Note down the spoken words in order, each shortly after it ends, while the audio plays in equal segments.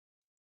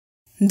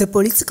The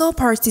political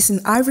parties in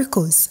Ivory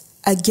Coast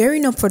are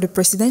gearing up for the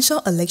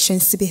presidential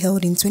elections to be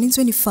held in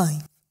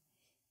 2025.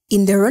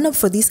 In the run-up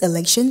for these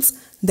elections,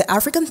 the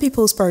African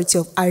People's Party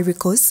of Ivory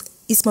Coast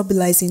is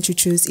mobilizing to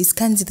choose its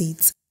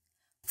candidates.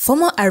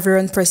 Former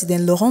Ivorian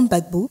President Laurent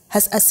Gbagbo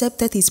has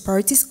accepted his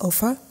party's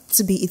offer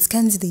to be its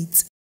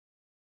candidate.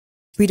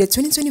 With the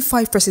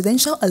 2025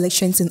 presidential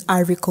elections in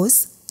Ivory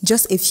Coast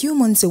just a few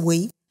months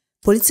away,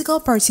 political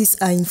parties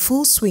are in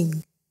full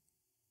swing.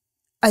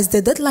 As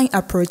the deadline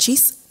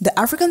approaches, the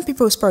African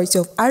People's Party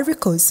of Ivory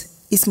Coast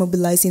is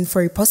mobilizing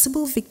for a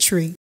possible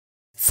victory.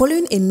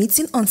 Following a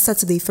meeting on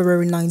Saturday,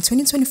 February 9,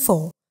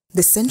 2024,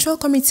 the Central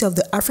Committee of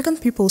the African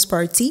People's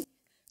Party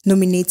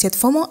nominated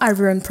former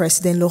Ivorian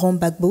President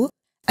Laurent Gbagbo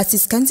as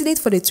its candidate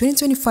for the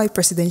 2025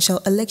 presidential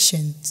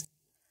elections.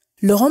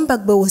 Laurent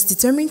Gbagbo was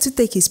determined to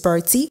take his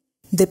party,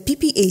 the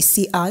PPA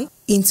CI,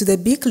 into the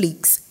big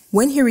leagues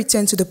when he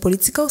returned to the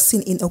political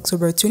scene in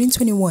October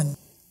 2021.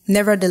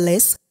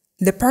 Nevertheless,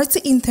 the party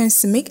intends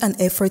to make an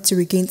effort to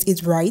regain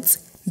its rights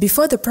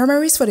before the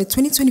primaries for the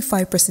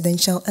 2025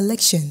 presidential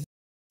election.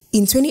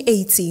 In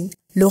 2018,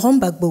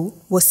 Laurent Gbagbo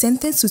was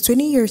sentenced to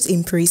 20 years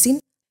in prison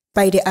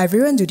by the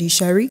Ivorian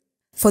judiciary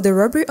for the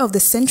robbery of the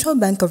Central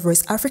Bank of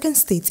West African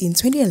States in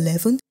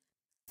 2011,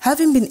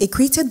 having been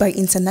acquitted by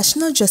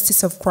International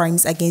Justice of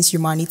Crimes Against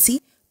Humanity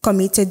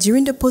committed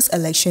during the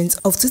post-elections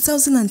of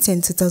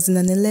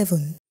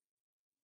 2010-2011.